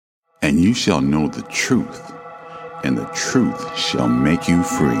And you shall know the truth, and the truth shall make you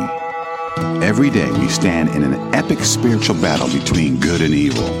free. Every day we stand in an epic spiritual battle between good and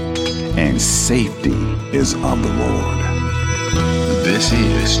evil, and safety is of the Lord. This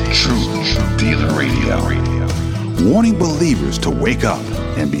is Truth Dealer Radio. Warning believers to wake up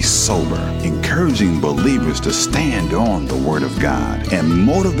and be sober, encouraging believers to stand on the Word of God, and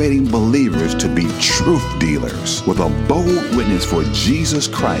motivating believers to be truth dealers with a bold witness for Jesus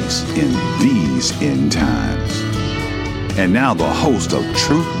Christ in these end times. And now the host of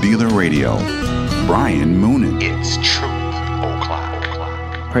Truth Dealer Radio, Brian Moonen. It's Truth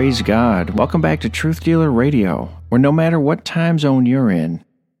O'Clock. Praise God. Welcome back to Truth Dealer Radio, where no matter what time zone you're in,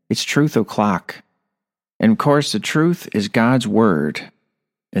 it's Truth O'Clock. And of course, the truth is God's Word.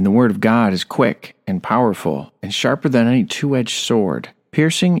 And the Word of God is quick and powerful and sharper than any two-edged sword,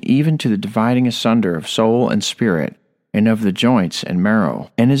 piercing even to the dividing asunder of soul and spirit, and of the joints and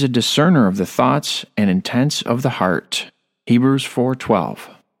marrow, and is a discerner of the thoughts and intents of the heart. Hebrews 4:12.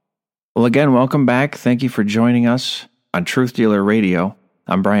 Well, again, welcome back. Thank you for joining us on Truth Dealer Radio.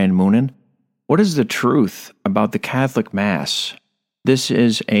 I'm Brian Moonen. What is the truth about the Catholic Mass? This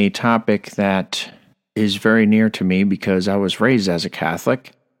is a topic that is very near to me because I was raised as a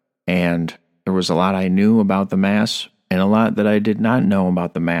Catholic, and there was a lot I knew about the Mass and a lot that I did not know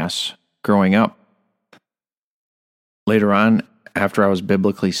about the Mass growing up. Later on, after I was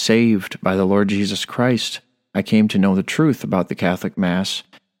biblically saved by the Lord Jesus Christ, I came to know the truth about the Catholic Mass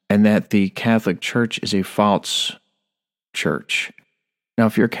and that the Catholic Church is a false church. Now,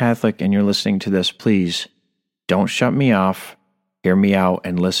 if you're Catholic and you're listening to this, please don't shut me off. Hear me out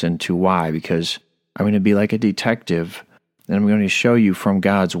and listen to why, because I'm going to be like a detective, and I'm going to show you from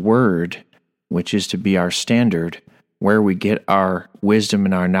God's Word, which is to be our standard, where we get our wisdom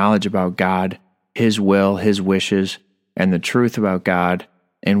and our knowledge about God, His will, His wishes, and the truth about God,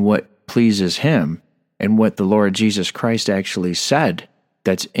 and what pleases Him, and what the Lord Jesus Christ actually said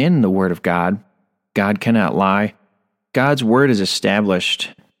that's in the Word of God. God cannot lie. God's Word is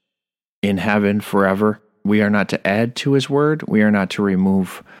established in heaven forever. We are not to add to His Word. We are not to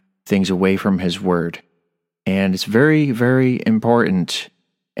remove things away from His Word. And it's very, very important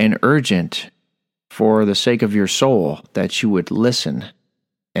and urgent for the sake of your soul that you would listen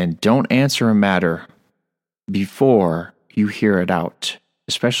and don't answer a matter before you hear it out,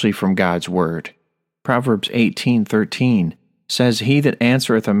 especially from God's Word. Proverbs 18:13 says, "He that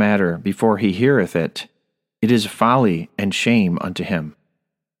answereth a matter before he heareth it, it is folly and shame unto him."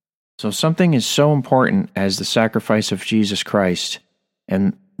 So something is so important as the sacrifice of Jesus Christ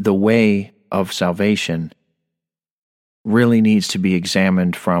and the way of salvation really needs to be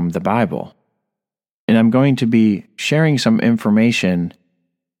examined from the Bible. And I'm going to be sharing some information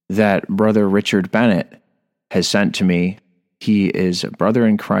that Brother Richard Bennett has sent to me. He is a brother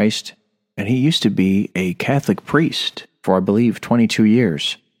in Christ, and he used to be a Catholic priest for, I believe, 22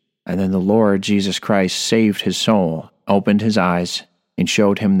 years. And then the Lord Jesus Christ saved his soul, opened his eyes, and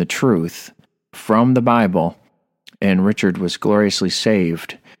showed him the truth from the Bible, and Richard was gloriously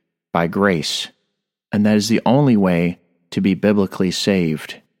saved by grace. And that is the only way to be biblically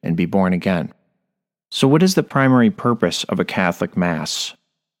saved and be born again. So what is the primary purpose of a Catholic Mass?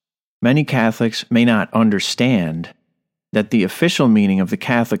 Many Catholics may not understand that the official meaning of the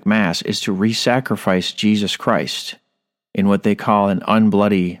Catholic Mass is to re-sacrifice Jesus Christ in what they call an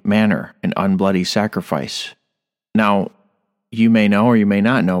unbloody manner, an unbloody sacrifice. Now, you may know or you may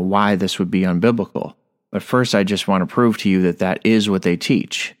not know why this would be unbiblical. But first, I just want to prove to you that that is what they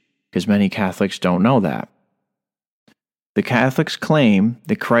teach, because many Catholics don't know that. The Catholics claim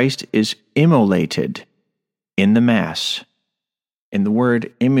that Christ is immolated in the Mass. And the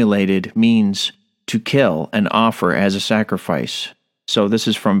word immolated means to kill and offer as a sacrifice. So this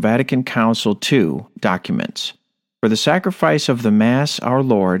is from Vatican Council II documents. For the sacrifice of the Mass, our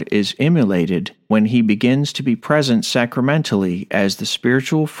Lord is immolated when He begins to be present sacramentally as the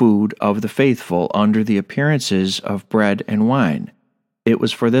spiritual food of the faithful under the appearances of bread and wine. It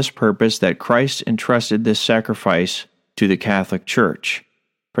was for this purpose that Christ entrusted this sacrifice to the Catholic Church.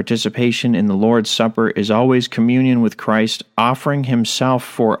 Participation in the Lord's Supper is always communion with Christ, offering Himself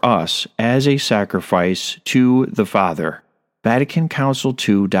for us as a sacrifice to the Father. Vatican Council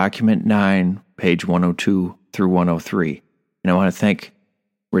II, Document 9, page 102 through 103. And I want to thank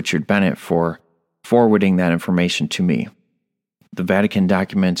Richard Bennett for forwarding that information to me. The Vatican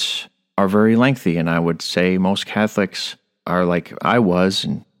documents are very lengthy, and I would say most Catholics are like I was,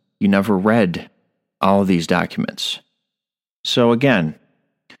 and you never read all of these documents. So again,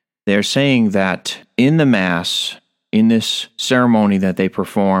 they're saying that in the Mass, in this ceremony that they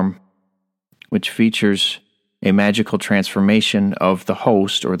perform, which features a magical transformation of the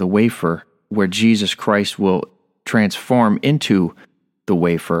host or the wafer, where Jesus Christ will transform into the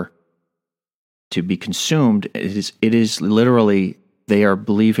wafer to be consumed. It is literally, they are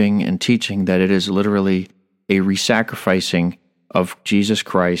believing and teaching that it is literally a re-sacrificing of Jesus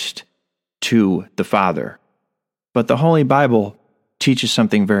Christ to the Father. But the Holy Bible teaches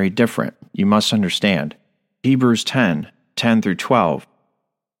something very different. You must understand. Hebrews 10 through 12,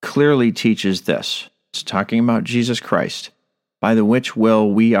 clearly teaches this. It's talking about Jesus Christ, by the which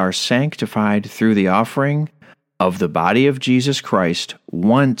will we are sanctified through the offering of the body of Jesus Christ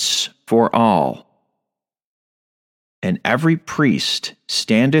once for all. And every priest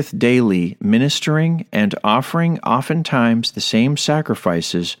standeth daily ministering and offering oftentimes the same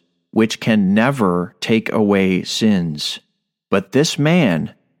sacrifices, which can never take away sins. But this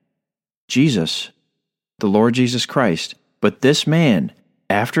man, Jesus, the Lord Jesus Christ, but this man,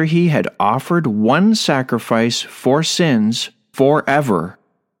 after he had offered one sacrifice for sins forever,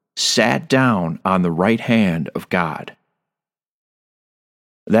 sat down on the right hand of God.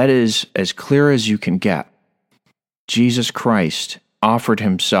 That is as clear as you can get. Jesus Christ offered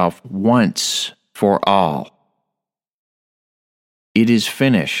himself once for all. It is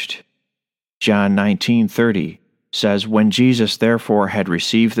finished. John 19:30 says, when Jesus therefore had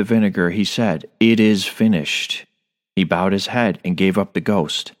received the vinegar, he said, it is finished. He bowed his head and gave up the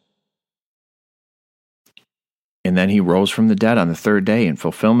ghost. And then he rose from the dead on the third day in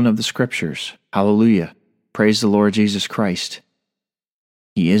fulfillment of the Scriptures. Hallelujah. Praise the Lord Jesus Christ.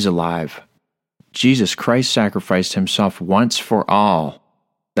 He is alive. Jesus Christ sacrificed himself once for all.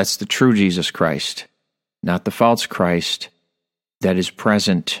 That's the true Jesus Christ, not the false Christ that is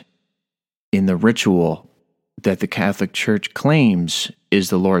present in the ritual that the Catholic Church claims is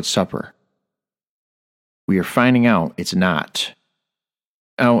the Lord's Supper. We are finding out it's not.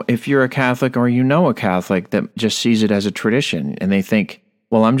 Now, if you're a Catholic or you know a Catholic that just sees it as a tradition and they think,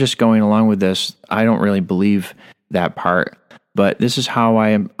 well, I'm just going along with this, I don't really believe that part, but this is how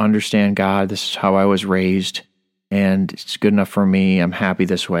I understand God, this is how I was raised, and it's good enough for me, I'm happy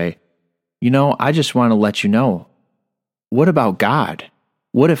this way. I just want to let you know, what about God?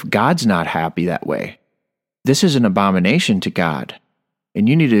 What if God's not happy that way? This is an abomination to God, and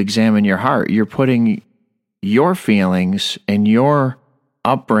you need to examine your heart. You're putting your feelings and your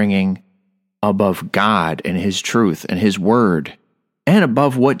upbringing above God and His truth and His Word, and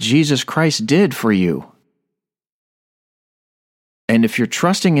above what Jesus Christ did for you. And if you're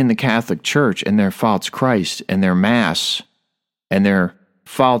trusting in the Catholic Church and their false Christ and their Mass and their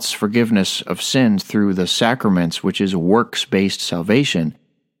false forgiveness of sins through the sacraments, which is a works-based salvation,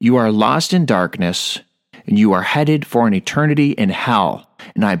 you are lost in darkness and you are headed for an eternity in hell.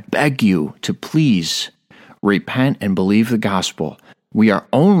 And I beg you to please repent and believe the gospel. We are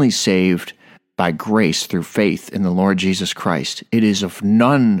only saved by grace through faith in the Lord Jesus Christ. It is of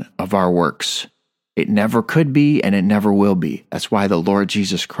none of our works. It never could be, and it never will be. That's why the Lord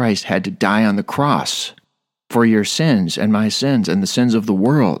Jesus Christ had to die on the cross for your sins and my sins and the sins of the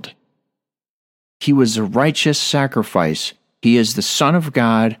world. He was a righteous sacrifice. He is the Son of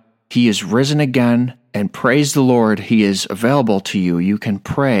God. He is risen again, and praise the Lord, He is available to you. You can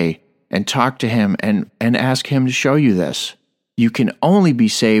pray and talk to Him and ask Him to show you this. You can only be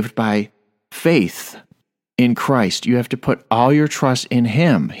saved by faith in Christ. You have to put all your trust in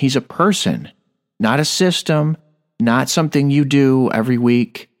Him. He's a person, not a system, not something you do every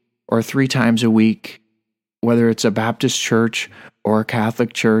week or 3 times a week, whether it's a Baptist church or a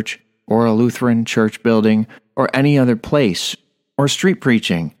Catholic church or a Lutheran church building or any other place, or street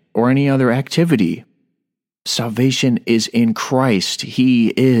preaching or any other activity. Salvation is in Christ.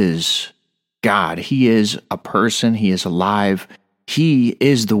 He is God. He is a person. He is alive. He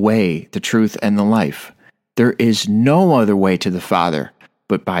is the way, the truth, and the life. There is no other way to the Father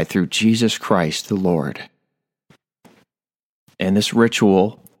but by through Jesus Christ the Lord. And this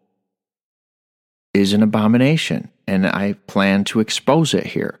ritual is an abomination, and I plan to expose it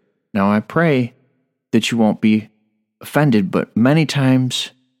here. Now, I pray that you won't be offended, but many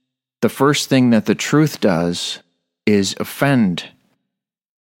times the first thing that the truth does is offend.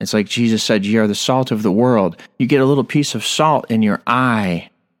 It's like Jesus said, ye are the salt of the world. You get a little piece of salt in your eye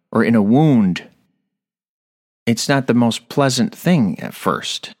or in a wound. It's not the most pleasant thing at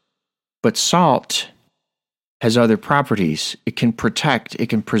first, but salt has other properties. It can protect, it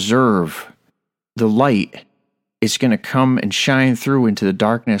can preserve the light. It's going to come and shine through into the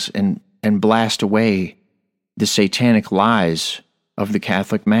darkness and blast away the satanic lies of the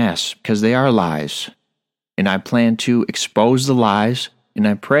Catholic Mass, because they are lies. And I plan to expose the lies, and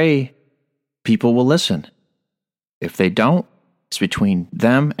I pray people will listen. If they don't, it's between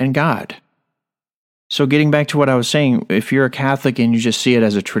them and God. So getting back to what I was saying, if you're a Catholic and you just see it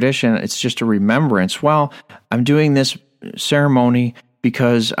as a tradition, it's just a remembrance. Well, I'm doing this ceremony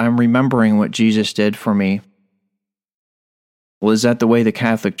because I'm remembering what Jesus did for me. Well, is that the way the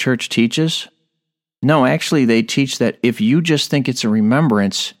Catholic Church teaches? No, actually, they teach that if you just think it's a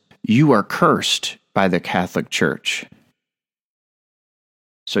remembrance, you are cursed by the Catholic Church.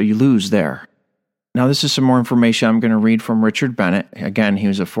 So you lose there. Now, this is some more information I'm going to read from Richard Bennett. Again, he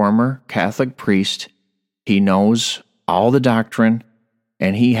was a former Catholic priest. He knows all the doctrine,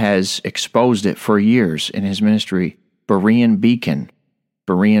 and he has exposed it for years in his ministry, Berean Beacon,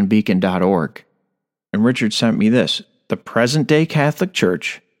 BereanBeacon.org. And Richard sent me this. The present-day Catholic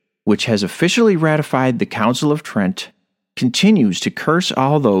Church, which has officially ratified the Council of Trent, continues to curse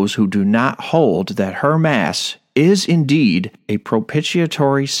all those who do not hold that her Mass is indeed a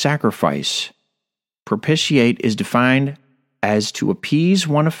propitiatory sacrifice. Propitiate is defined as to appease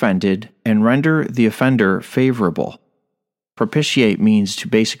one offended and render the offender favorable. Propitiate means to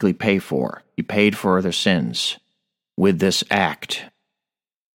basically pay for. You paid for their sins with this act.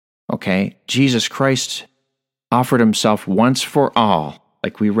 Okay? Jesus Christ offered himself once for all,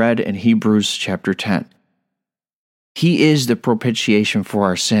 like we read in Hebrews chapter 10. He is the propitiation for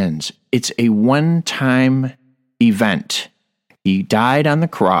our sins. It's a one-time event. He died on the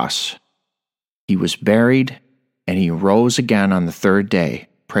cross. He was buried, and he rose again on the third day.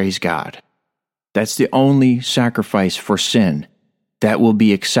 Praise God. That's the only sacrifice for sin that will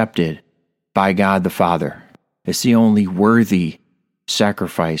be accepted by God the Father. It's the only worthy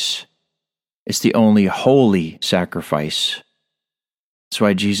sacrifice. It's the only holy sacrifice. That's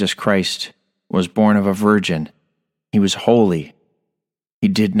why Jesus Christ was born of a virgin. He was holy. He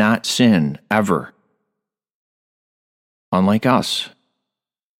did not sin ever. Unlike us.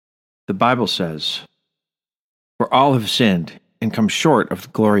 The Bible says, "For all have sinned and come short of the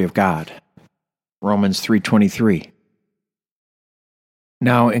glory of God." Romans 3:23.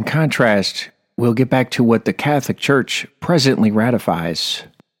 Now, in contrast, we'll get back to what the Catholic Church presently ratifies.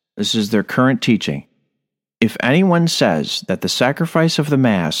 This is their current teaching. If anyone says that the sacrifice of the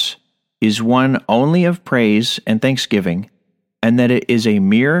Mass is one only of praise and thanksgiving, and that it is a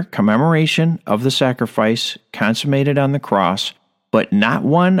mere commemoration of the sacrifice consummated on the cross, but not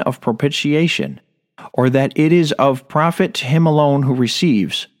one of propitiation, or that it is of profit to him alone who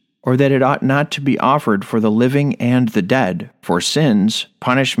receives, or that it ought not to be offered for the living and the dead, for sins,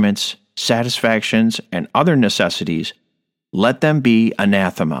 punishments, satisfactions, and other necessities, let them be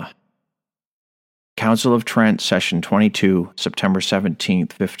anathema. Council of Trent, Session 22, September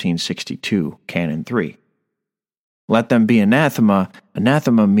 17th, 1562, Canon 3. Let them be anathema.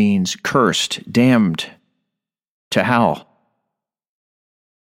 Anathema means cursed, damned to hell.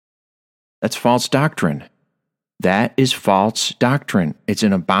 That's false doctrine. That is false doctrine. It's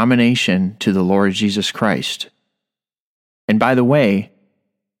an abomination to the Lord Jesus Christ. And by the way,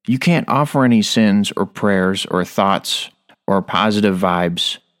 you can't offer any sins or prayers or thoughts or positive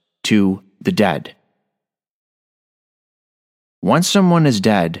vibes to the dead. Once someone is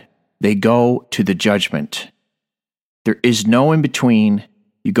dead, they go to the judgment. There is no in between.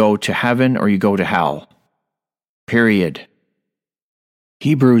 You go to heaven or you go to hell. Period.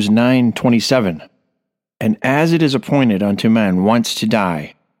 Hebrews 9:27. And as it is appointed unto men once to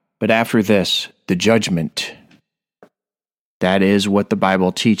die, but after this, the judgment. That is what the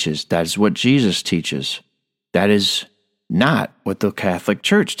Bible teaches. That is what Jesus teaches. That is not what the Catholic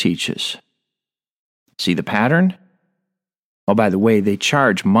Church teaches. See the pattern? Oh, by the way, they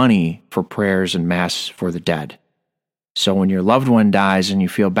charge money for prayers and Mass for the dead. So when your loved one dies and you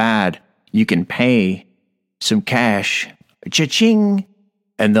feel bad, you can pay some cash, cha-ching,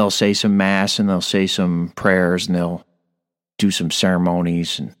 and they'll say some Mass and they'll say some prayers and they'll do some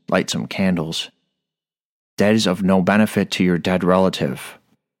ceremonies and light some candles. That is of no benefit to your dead relative.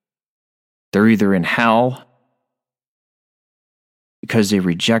 They're either in hell because they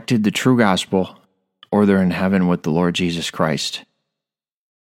rejected the true gospel, or they're in heaven with the Lord Jesus Christ.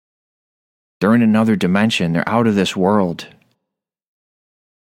 They're in another dimension. They're out of this world.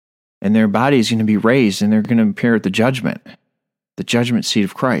 And their body is going to be raised and they're going to appear at the judgment seat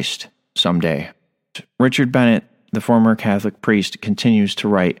of Christ someday. Richard Bennett, the former Catholic priest, continues to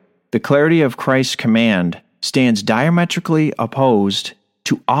write, "The clarity of Christ's command stands diametrically opposed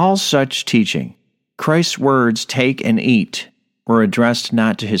to all such teaching. Christ's words, 'take and eat,' were addressed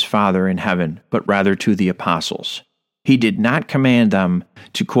not to his Father in heaven, but rather to the apostles. He did not command them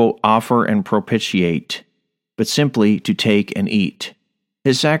to, quote, offer and propitiate, but simply to take and eat.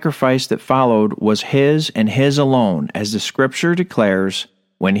 His sacrifice that followed was his and his alone, as the Scripture declares,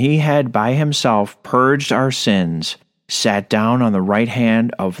 when he had by himself purged our sins, sat down on the right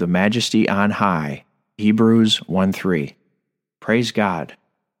hand of the Majesty on high, Hebrews 1:3. Praise God.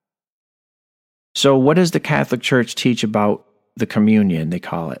 So what does the Catholic Church teach about the communion, they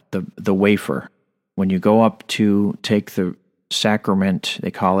call it, the wafer? When you go up to take the sacrament,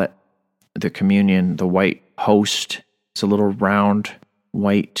 they call it the communion, the white host. It's a little round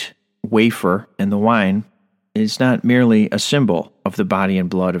white wafer, and the wine is not merely a symbol of the body and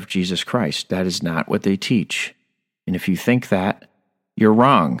blood of Jesus Christ. That is not what they teach. And if you think that, you're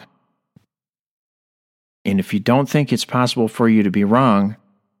wrong. And if you don't think it's possible for you to be wrong,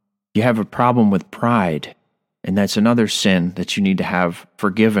 you have a problem with pride. And that's another sin that you need to have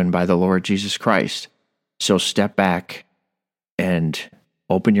forgiven by the Lord Jesus Christ. So step back and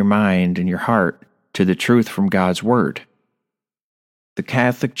open your mind and your heart to the truth from God's Word. The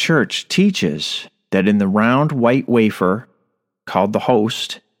Catholic Church teaches that in the round white wafer, called the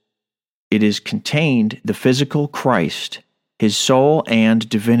host, it is contained the physical Christ, His soul and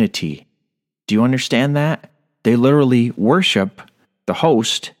divinity. Do you understand that? They literally worship the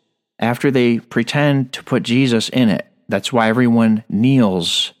host after they pretend to put Jesus in it. That's why everyone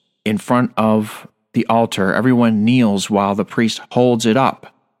kneels in front of the altar. Everyone kneels while the priest holds it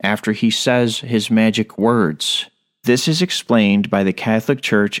up after he says his magic words. This is explained by the Catholic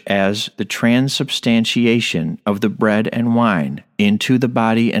Church as the transubstantiation of the bread and wine into the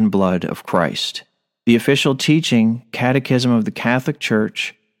body and blood of Christ. The official teaching, Catechism of the Catholic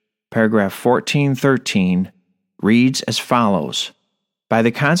Church, paragraph 1413, reads as follows: By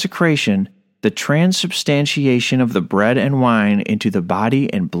the consecration, the transubstantiation of the bread and wine into the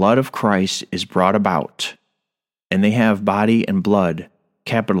body and blood of Christ is brought about. And they have body and blood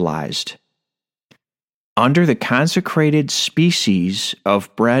capitalized. Under the consecrated species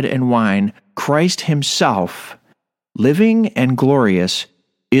of bread and wine, Christ Himself, living and glorious,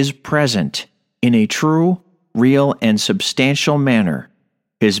 is present in a true, real, and substantial manner,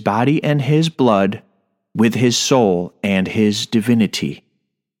 His body and His blood, with His soul and His divinity.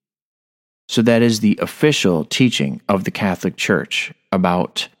 So that is the official teaching of the Catholic Church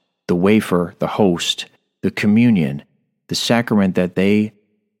about the wafer, the host, the communion, the sacrament that they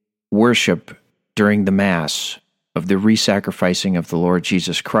worship during the Mass of the re-sacrificing of the Lord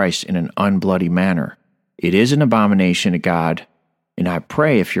Jesus Christ in an unbloody manner. It is an abomination to God, and I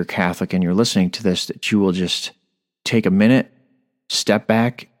pray if you're Catholic and you're listening to this that you will just take a minute, step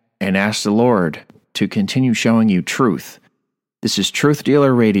back, and ask the Lord to continue showing you truth. This is Truth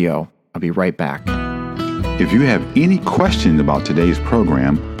Dealer Radio. I'll be right back. If you have any questions about today's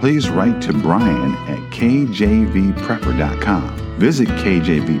program, please write to Brian at kjvprepper.com. Visit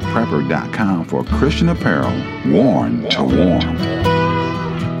kjvprepper.com for Christian apparel worn to warm.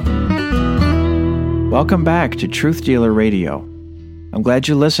 Welcome back to Truth Dealer Radio. I'm glad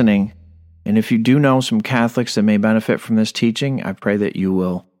you're listening, and if you do know some Catholics that may benefit from this teaching, I pray that you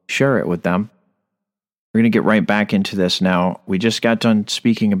will share it with them. We're going to get right back into this now. We just got done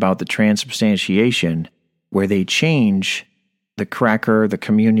speaking about the transubstantiation, where they change the cracker, the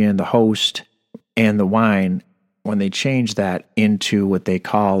communion, the host, and the wine, when they change that into what they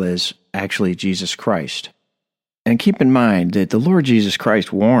call is actually Jesus Christ. And keep in mind that the Lord Jesus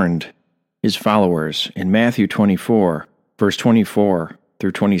Christ warned His followers in Matthew 24, verse 24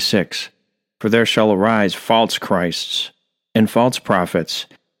 through 26, For there shall arise false Christs and false prophets,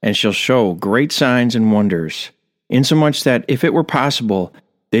 and shall show great signs and wonders, insomuch that, if it were possible,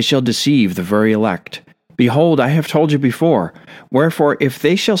 they shall deceive the very elect. Behold, I have told you before. Wherefore, if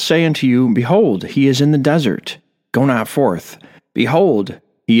they shall say unto you, Behold, he is in the desert, go not forth. Behold,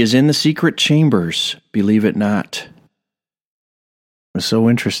 he is in the secret chambers, believe it not. It's so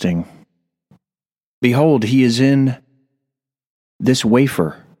interesting. Behold, he is in this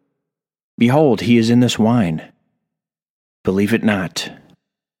wafer. Behold, he is in this wine. Believe it not.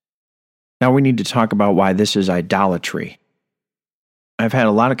 Now we need to talk about why this is idolatry. I've had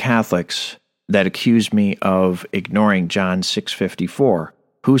a lot of Catholics that accuse me of ignoring John 6:54.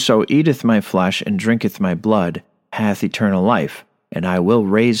 Whoso eateth my flesh and drinketh my blood hath eternal life, and I will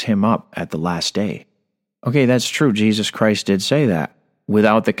raise him up at the last day. Okay, that's true. Jesus Christ did say that.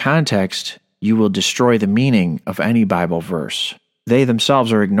 Without the context, you will destroy the meaning of any Bible verse. They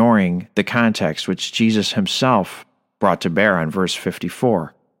themselves are ignoring the context which Jesus Himself brought to bear on verse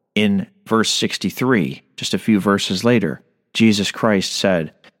 54. In verse 63, just a few verses later, Jesus Christ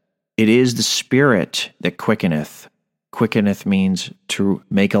said, It is the Spirit that quickeneth. Quickeneth means to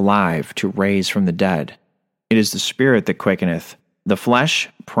make alive, to raise from the dead. It is the Spirit that quickeneth. The flesh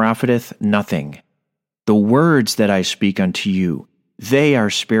profiteth nothing. The words that I speak unto you, they are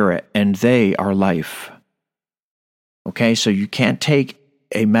spirit and they are life. Okay, so you can't take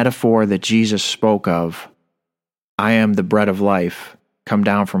a metaphor that Jesus spoke of, I am the bread of life, come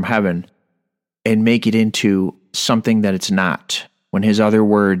down from heaven, and make it into something that it's not, when his other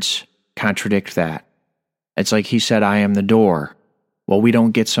words contradict that. It's like he said, I am the door. Well, we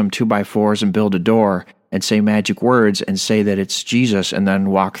don't get some 2x4s and build a door and say magic words and say that it's Jesus and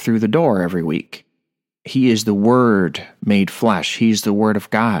then walk through the door every week. He is the Word made flesh. He's the Word of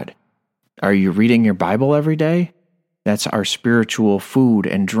God. Are you reading your Bible every day? That's our spiritual food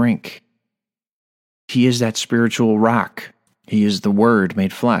and drink. He is that spiritual rock. He is the Word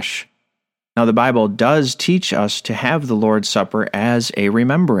made flesh. Now, the Bible does teach us to have the Lord's Supper as a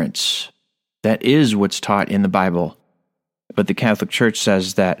remembrance. That is what's taught in the Bible. But the Catholic Church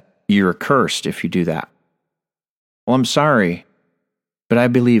says that you're cursed if you do that. Well, I'm sorry, but I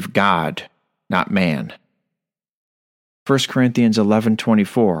believe God, not man. 1 Corinthians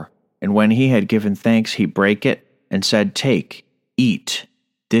 11:24, and when he had given thanks, he brake it and said, Take, eat.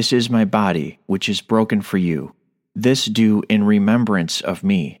 This is my body, which is broken for you. This do in remembrance of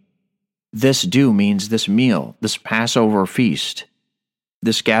me. This do means this meal, this Passover feast,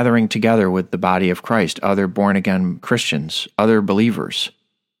 this gathering together with the body of Christ, other born-again Christians, other believers,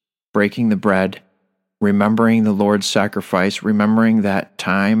 breaking the bread, remembering the Lord's sacrifice, remembering that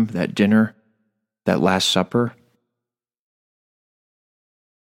time, that dinner, that Last Supper.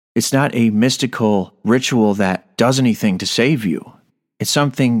 It's not a mystical ritual that does anything to save you. It's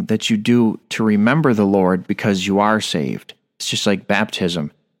something that you do to remember the Lord because you are saved. It's just like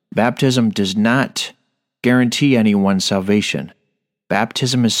baptism. Baptism does not guarantee anyone's salvation.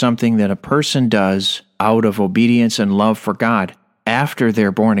 Baptism is something that a person does out of obedience and love for God after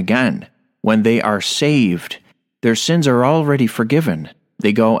they're born again. When they are saved, their sins are already forgiven.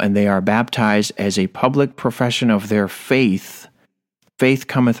 They go and they are baptized as a public profession of their faith. Faith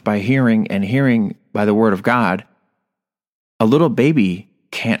cometh by hearing, and hearing by the word of God. A little baby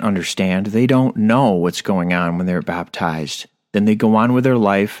can't understand. They don't know what's going on when they're baptized. Then they go on with their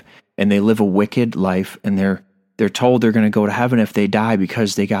life, and they live a wicked life, and they're told they're going to go to heaven if they die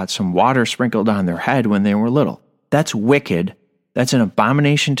because they got some water sprinkled on their head when they were little. That's wicked. That's an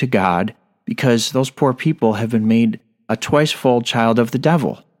abomination to God, because those poor people have been made a twice-fold child of the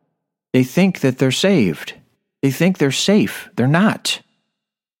devil. They think that they're saved. They think they're safe. They're not.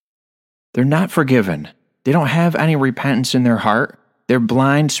 They're not forgiven. They don't have any repentance in their heart. They're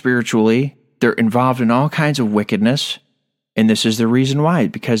blind spiritually. They're involved in all kinds of wickedness. And this is the reason why,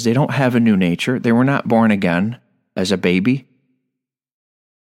 because they don't have a new nature. They were not born again as a baby.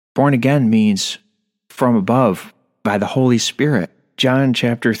 Born again means from above by the Holy Spirit. John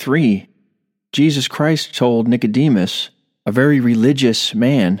chapter 3, Jesus Christ told Nicodemus, a very religious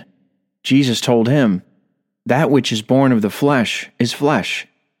man, Jesus told him, that which is born of the flesh is flesh,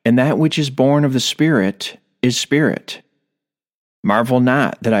 and that which is born of the Spirit is spirit. Marvel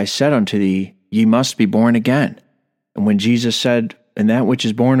not that I said unto thee, ye must be born again. And when Jesus said, and that which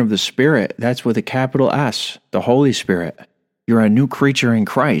is born of the Spirit, that's with a capital S, the Holy Spirit. You're a new creature in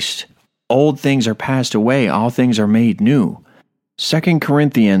Christ. Old things are passed away, all things are made new. 2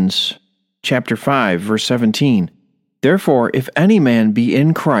 Corinthians chapter 5, verse 17. Therefore, if any man be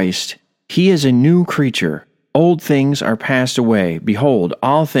in Christ, he is a new creature. Old things are passed away. Behold,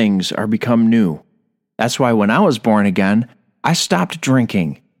 all things are become new. That's why when I was born again, I stopped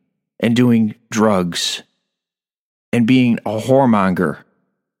drinking and doing drugs and being a whoremonger.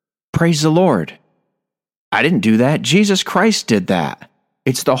 Praise the Lord. I didn't do that. Jesus Christ did that.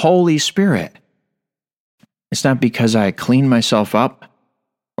 It's the Holy Spirit. It's not because I cleaned myself up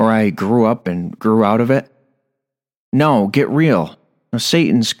or I grew up and grew out of it. No, get real. Now,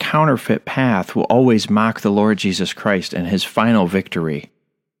 Satan's counterfeit path will always mock the Lord Jesus Christ and his final victory.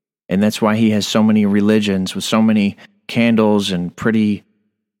 And that's why he has so many religions with so many candles and pretty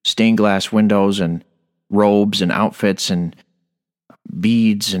stained glass windows and robes and outfits and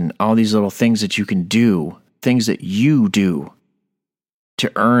beads and all these little things that you can do, things that you do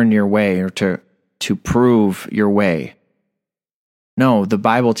to earn your way or to prove your way. No, the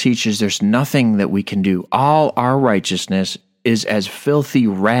Bible teaches there's nothing that we can do. All our righteousness is as filthy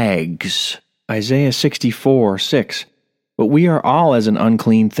rags. Isaiah 64:6. But we are all as an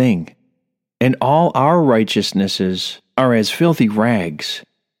unclean thing, and all our righteousnesses are as filthy rags.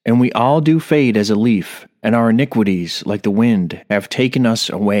 And we all do fade as a leaf, and our iniquities, like the wind, have taken us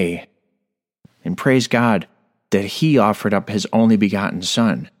away. And praise God that he offered up his only begotten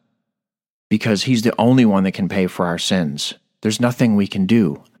Son, because he's the only one that can pay for our sins. There's nothing we can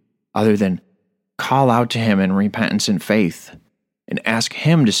do other than call out to him in repentance and faith and ask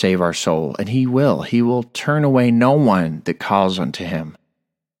him to save our soul, and he will. He will turn away no one that calls unto him.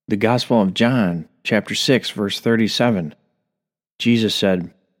 The Gospel of John, chapter 6, verse 37. Jesus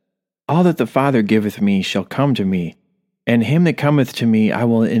said, All that the Father giveth me shall come to me, And him that cometh to me I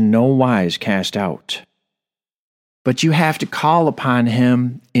will in no wise cast out. But you have to call upon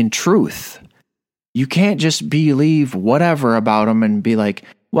him in truth. You can't just believe whatever about him and be like,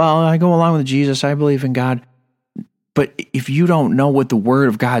 well, I go along with Jesus, I believe in God. But if you don't know what the Word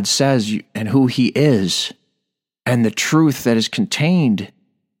of God says and who he is, and the truth that is contained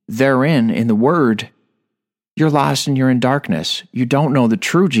therein in the Word, you're lost and you're in darkness. You don't know the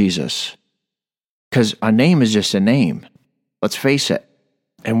true Jesus. Because a name is just a name. Let's face it.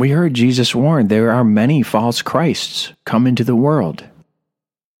 And we heard Jesus warn there are many false Christs come into the world.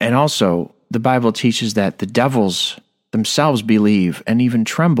 And also, the Bible teaches that the devils themselves believe and even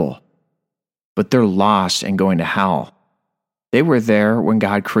tremble, but they're lost and going to hell. They were there when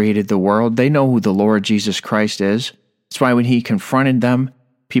God created the world. They know who the Lord Jesus Christ is. That's why when he confronted them,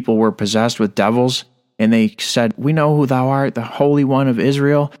 people were possessed with devils, and they said, we know who thou art, the Holy One of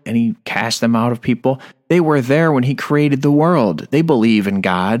Israel, and he cast them out of people. They were there when he created the world. They believe in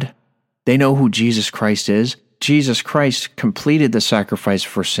God. They know who Jesus Christ is. Jesus Christ completed the sacrifice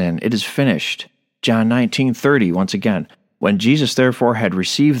for sin. It is finished. John 19:30, once again. When Jesus therefore had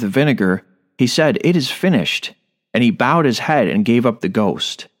received the vinegar, he said, it is finished. And he bowed his head and gave up the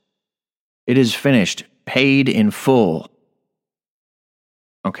ghost. It is finished, paid in full.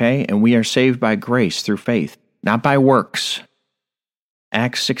 Okay? And we are saved by grace through faith, not by works.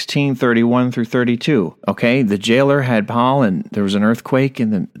 Acts 16:31 through 32. Okay, the jailer had Paul, and there was an earthquake,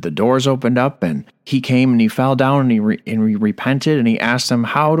 and the doors opened up, and he came and he fell down, and he repented, and he asked them,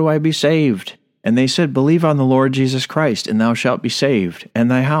 how do I be saved? And they said, believe on the Lord Jesus Christ, and thou shalt be saved,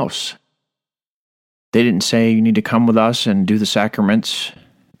 and thy house. They didn't say you need to come with us and do the sacraments.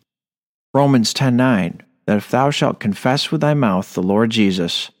 Romans 10:9, that if thou shalt confess with thy mouth the Lord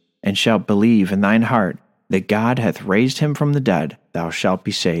Jesus, and shalt believe in thine heart that God hath raised him from the dead, thou shalt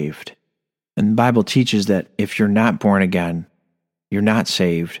be saved. And the Bible teaches that if you're not born again, you're not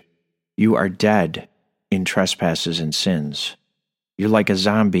saved. You are dead in trespasses and sins. You're like a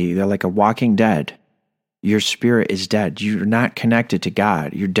zombie. You're like a walking dead. Your spirit is dead. You're not connected to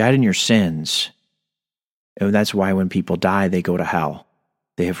God. You're dead in your sins. And that's why when people die, they go to hell.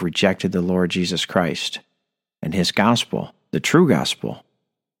 They have rejected the Lord Jesus Christ and his gospel, the true gospel,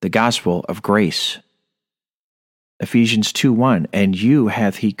 the gospel of grace. Ephesians 2:1, and you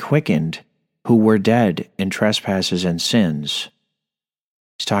hath he quickened who were dead in trespasses and sins.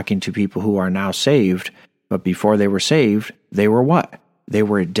 He's talking to people who are now saved, but before they were saved, they were what? They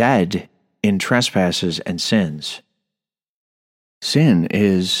were dead in trespasses and sins. Sin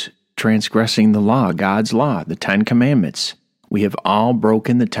is transgressing the law, God's law, the 10 Commandments. We have all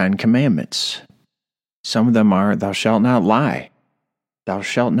broken the 10 Commandments. Some of them are, thou shalt not lie, thou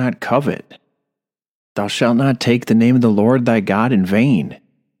shalt not covet, thou shalt not take the name of the Lord thy God in vain.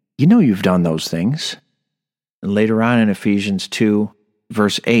 You know you've done those things. And later on in Ephesians 2,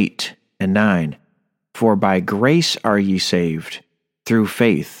 verse 8 and 9, for by grace are ye saved, through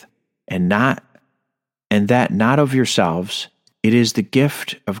faith, and that not of yourselves, it is the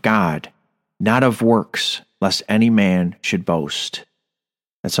gift of God, not of works, lest any man should boast.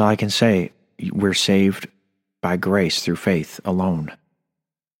 That's all I can say. We're saved by grace through faith alone.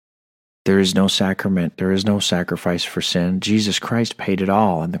 There is no sacrament. There is no sacrifice for sin. Jesus Christ paid it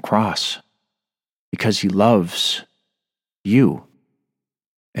all on the cross because he loves you.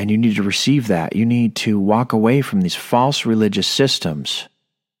 And you need to receive that. You need to walk away from these false religious systems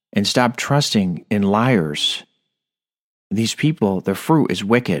and stop trusting in liars. These people, their fruit is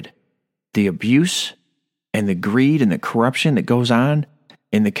wicked. The abuse and the greed and the corruption that goes on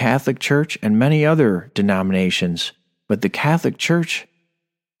in the Catholic Church and many other denominations. But the Catholic Church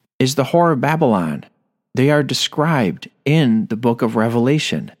is the whore of Babylon. They are described in the book of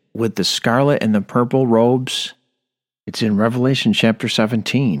Revelation with the scarlet and the purple robes. It's in Revelation chapter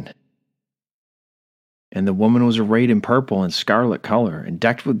 17. And the woman was arrayed in purple and scarlet color, and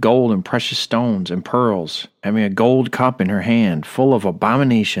decked with gold and precious stones and pearls, having a gold cup in her hand, full of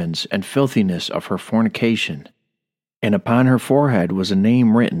abominations and filthiness of her fornication. And upon her forehead was a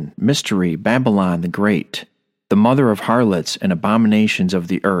name written, Mystery, Babylon the Great, the mother of harlots and abominations of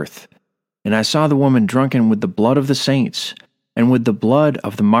the earth. And I saw the woman drunken with the blood of the saints, and with the blood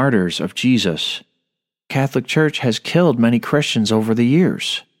of the martyrs of Jesus. Catholic Church has killed many Christians over the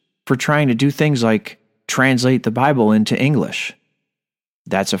years for trying to do things like translate the Bible into English.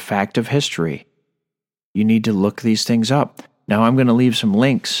 That's a fact of history. You need to look these things up. Now I'm going to leave some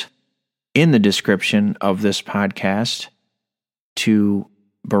links in the description of this podcast to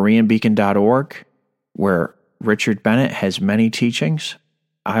BereanBeacon.org, where Richard Bennett has many teachings.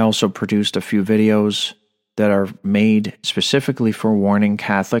 I also produced a few videos that are made specifically for warning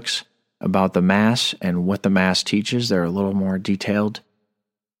Catholics about the Mass and what the Mass teaches. They're a little more detailed.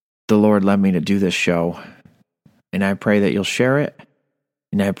 The Lord led me to do this show, and I pray that you'll share it,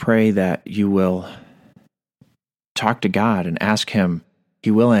 and I pray that you will talk to God and ask Him.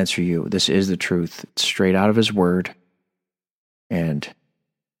 He will answer you. This is the truth. It's straight out of His Word. And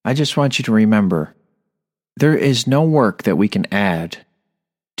I just want you to remember, there is no work that we can add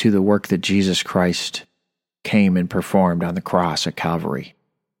to the work that Jesus Christ came and performed on the cross at Calvary.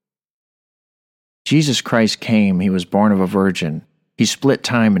 Jesus Christ came, He was born of a virgin. He split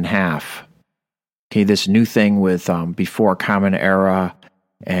time in half. Okay, this new thing with before Common Era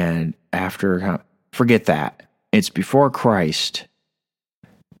and after, forget that. It's before Christ.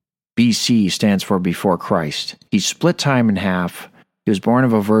 BC stands for before Christ. He split time in half. He was born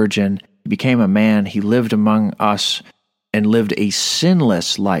of a virgin. He became a man. He lived among us and lived a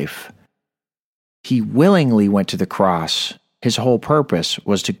sinless life. He willingly went to the cross. His whole purpose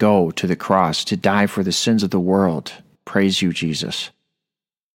was to go to the cross, to die for the sins of the world. Praise you, Jesus.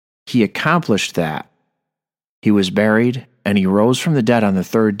 He accomplished that. He was buried, and He rose from the dead on the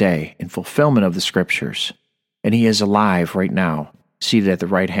third day in fulfillment of the Scriptures. And He is alive right now, seated at the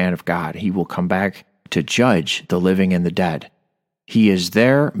right hand of God. He will come back to judge the living and the dead. He is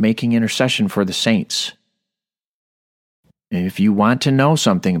there making intercession for the saints. And if you want to know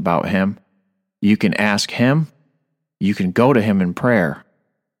something about Him, you can ask Him. You can go to Him in prayer.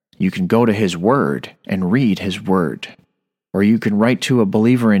 You can go to His Word and read His Word. Or you can write to a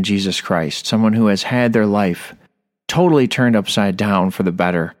believer in Jesus Christ, someone who has had their life totally turned upside down for the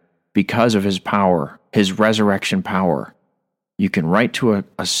better because of His power, His resurrection power. You can write to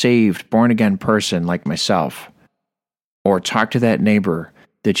a saved, born-again person like myself, or talk to that neighbor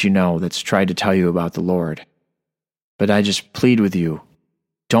that you know that's tried to tell you about the Lord. But I just plead with you,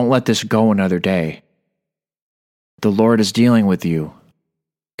 don't let this go another day. The Lord is dealing with you,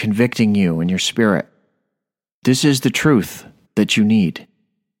 convicting you in your spirit. This is the truth that you need.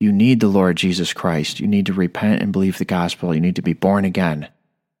 You need the Lord Jesus Christ. You need to repent and believe the gospel. You need to be born again,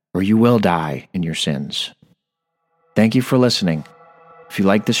 or you will die in your sins. Thank you for listening. If you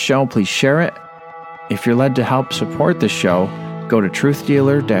like this show, please share it. If you're led to help support this show, go to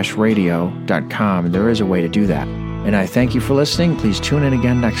truthdealer-radio.com, and there is a way to do that. And I thank you for listening. Please tune in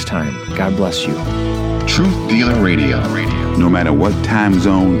again next time. God bless you. Truth Dealer Radio. No matter what time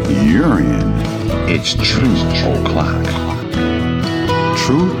zone you're in, it's Truth O'Clock.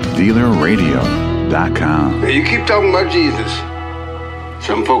 TruthDealerRadio.com. Now you keep talking about Jesus.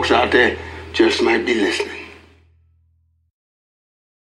 Some folks out there just might be listening.